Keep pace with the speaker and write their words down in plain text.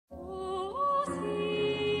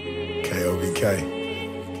BK.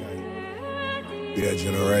 Be that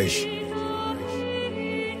generation.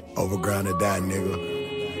 Overground to die, nigga.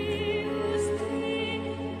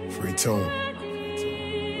 Free tune.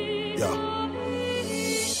 Yo.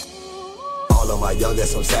 All of my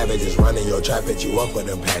youngest, some savages running your trap at you up for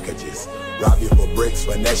them packages. Rob you for bricks,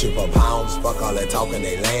 finesse you for pounds. Fuck all that talking,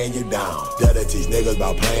 they laying you down. Better teach niggas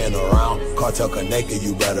about playing around. Cartel connected,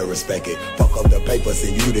 you better respect it. Fuck up the paper,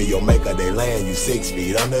 send you to your maker. They laying you 6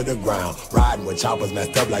 feet under the ground. Riding with choppers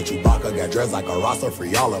messed up like Chewbacca. Got dressed like a roster,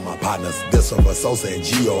 free all of my partners. This one for Sosa and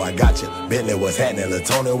Gio, I got you. Bentley was happening,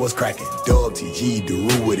 Latona was cracking. Dub, TG,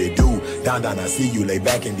 Daru, what it do? Down, I see you, lay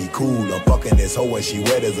back and be cool. I'm fucking this hoe and she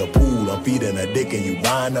wet as a pool. I'm feeding her dick and you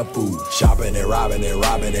buying her food. Shopping and robbing and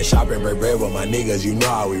robbing and shopping, break bread with my niggas, you know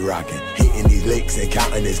how we rockin'. Hitting these licks and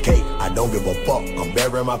counting this cake. I don't give a fuck, I'm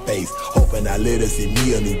burying my face. Hoping I live to see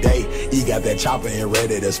me a new day. He got that chopper and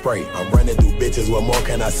ready to spray. I'm running through bitches, what more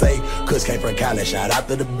can I say? Kush came from Cali, shout out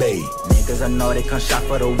to the Bay. Niggas I know they come shop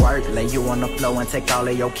for the work. Lay you on the floor and take all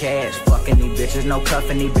of your cash. Fucking these bitches, no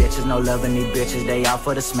cuffing these bitches, no loving these bitches, they out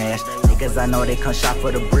for the smash. Niggas I know they come shop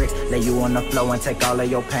for the bricks. Lay you on the floor and take all of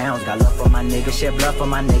your pounds. Got love for my niggas, shed blood for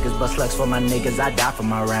my niggas, bust slugs for my niggas, I die for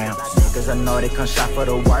my rounds. Niggas I know they come shop for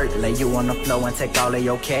the work. Lay you on the floor and take all of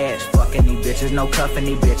your cash. Fucking these bitches, no cuffing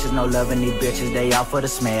these bitches, no loving these bitches, they out for the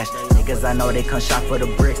smash. Niggas I know they come shop for the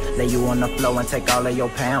bricks. Lay you on the floor and take all of your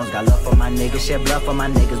pounds. Got love for my niggas, shed blood for my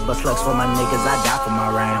niggas, bust slugs for my niggas, I die for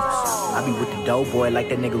my rounds. I be with the dope boy like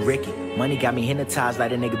that nigga Ricky. Money got me hypnotized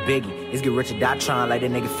like that nigga Biggie. It's get rich or die trying like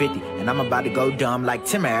that nigga 50. And I'm about to go dumb like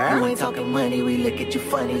Timmer. You ain't talking money, we look at you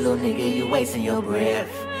funny, little nigga, you wasting your breath.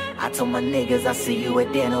 I told my niggas I see you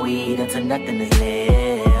at dinner, we eat until nothing is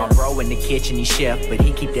left. My bro in the kitchen, he chef, but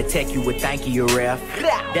he keep that tech you would thank you, ref.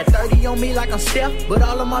 That 30 on me like I'm Steph, but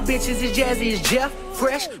all of my bitches is Jazzy as Jeff.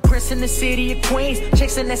 Fresh, Prince in the city of Queens,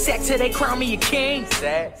 chasing that sack till they crown me a king.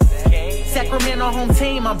 Sacramento home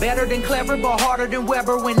team, I'm better than clever, but harder than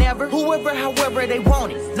Weber whenever. Whoever, however they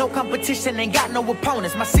want it. No competition, ain't got no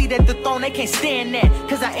opponents. My seat at the throne, they can't stand that.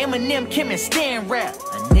 Cause I am Eminem, Kim, and Stan rap.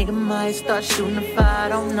 A nigga might start shooting a fire, I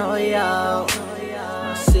don't know y'all.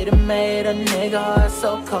 My city made a nigga heart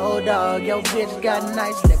so cold, dog. Yo, bitch got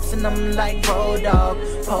nice lips and I'm like road dog.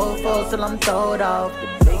 Pole foes till I'm throwed off.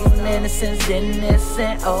 The biggest menace since Dennis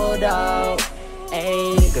and old dog.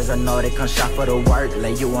 Ayy, niggas I know they come shop for the work.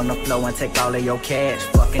 Lay you on the floor and take all of your cash.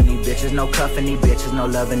 Fucking these bitches, no cuffing these bitches, no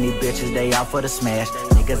loving these bitches, they out for the smash.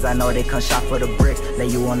 Niggas I know they come shop for the bricks. Lay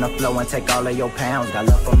you on the floor and take all of your pounds. Got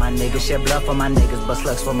love for my niggas, shed blood for my niggas, bust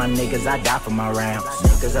slugs for my niggas, I die for my rounds.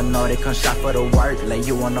 Niggas I know they come shop for the work. Lay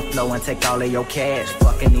you on the floor and take all of your cash.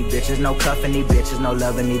 Fucking these bitches, no cuffing these bitches, no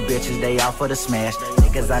loving these bitches, they out for the smash.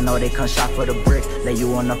 Niggas I know they come shop for the bricks. Lay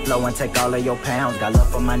you on the floor and take all of your pounds. Got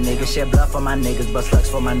love for my niggas, shed blood for my niggas, but slugs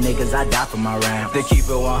for my niggas, I die for my round. To keep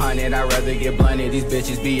it 100, I'd rather get blunted. These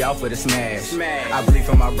bitches be out for the smash. I bleed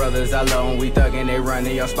for my brothers, I love when we thuggin', they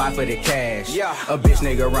running your spot for the cash. A bitch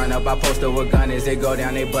nigga run up, I post up with gun as they go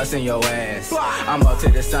down, they bustin' your ass. I'm up to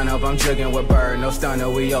the sun up, I'm jugging with bird, no stunner,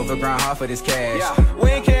 we overground hard for this cash. We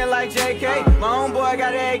ain't care like JK, my own boy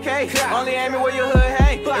got an AK, only aiming where your hood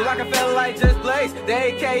hang. They Rockefeller like just blaze, the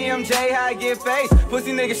AKMJ, how I get face.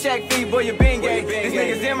 Pussy nigga Shaq feet, boy you been gay. These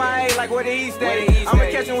niggas MIA like where the East stay. I'ma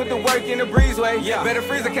catch him with the work in the breezeway. Better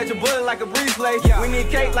freeze or catch a bullet like a breeze play. We need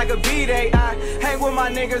cake like a B-day. I hang with my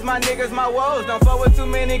niggas, my woes. Don't fuck with too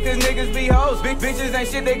many cause niggas be hoes. Big bitches ain't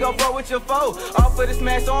shit, they gon' fuck with your foe. Off for the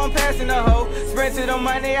smash, so I'm passing the hoe. Sprint to the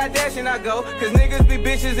money, I dash and I go. Cause niggas be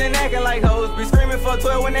bitches and acting like hoes. Be screaming for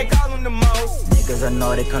 12 when they call them the most. Niggas I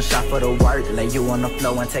know they come shop for the work. Lay you on the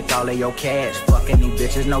floor and take all of your cash. Fucking these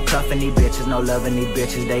bitches, no cuffing these bitches, no loving these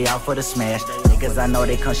bitches, they out for the smash. Niggas I know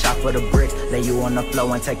they come shop for the bricks. Lay you on the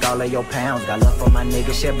floor and take all of your pounds. Got love for my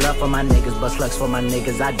niggas, shed blood for my niggas, bust slugs for my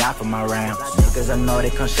niggas, I die for my rounds. Niggas I know they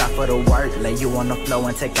come shop for the work. Lay you on the floor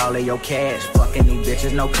and take all of your cash. Fucking these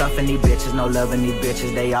bitches, no cuffing these bitches, no loving these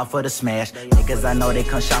bitches, they out for the smash. Niggas I know they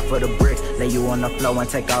come shop for the bricks. Lay you on the floor and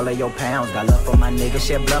take all of your pounds. Got love for my niggas,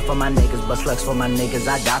 shed blood for my niggas, bust slugs for my niggas,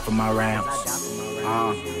 I die for my rounds.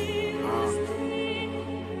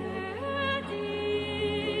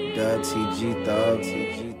 Dub TG Thug,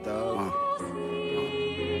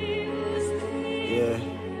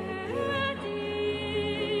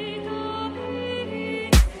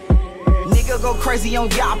 nigga go crazy on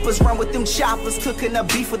yappers, run with them choppers, cooking up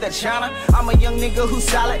beef with that China. I'm a young nigga who's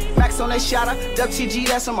solid, max on that shotter, WTG,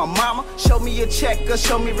 that's on my mama. Show me a check or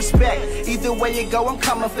show me respect. Either way you go, I'm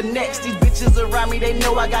coming for next. These bitches around me, they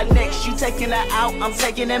know I got next. You taking her out, I'm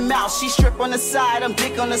taking them out. She strip on the side, I'm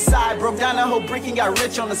dick on the side. Broke down the whole brick and got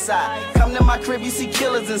rich on the side. Come to my crib, you see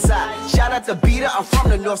killers inside. Shout out to Beater, I'm from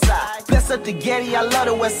the north side. Bless up the Getty, I love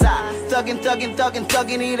the west side. Thuggin', thuggin', thuggin',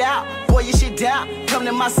 thuggin' it out. Boy, your shit down. Come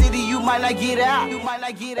to my city, you might not get out. You might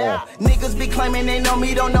not get out. Niggas be claiming they know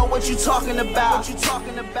me, don't know what you talking about. What you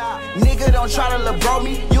talking about? Nigga, don't try to libro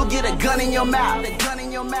me. You'll get a gun in your mouth. A gun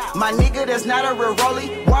in your mouth. My nigga, that's not a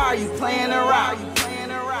Rollie. Why are you playing around?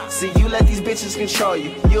 See, you let these bitches control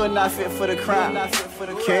you. You are not fit for the crime.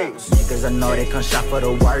 Kings. Niggas I know they come shop for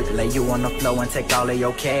the work. Lay you on the floor and take all of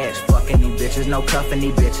your cash. Fucking these bitches, no cuffing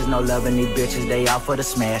these bitches, no loving these bitches, they out for the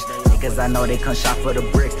smash. Niggas I know they come shop for the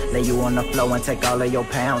bricks. Lay you on the floor and take all of your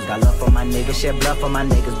pounds. Got love for my niggas, shed blood for my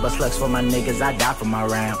niggas, bust slugs for my niggas, I die for my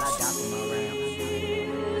rounds.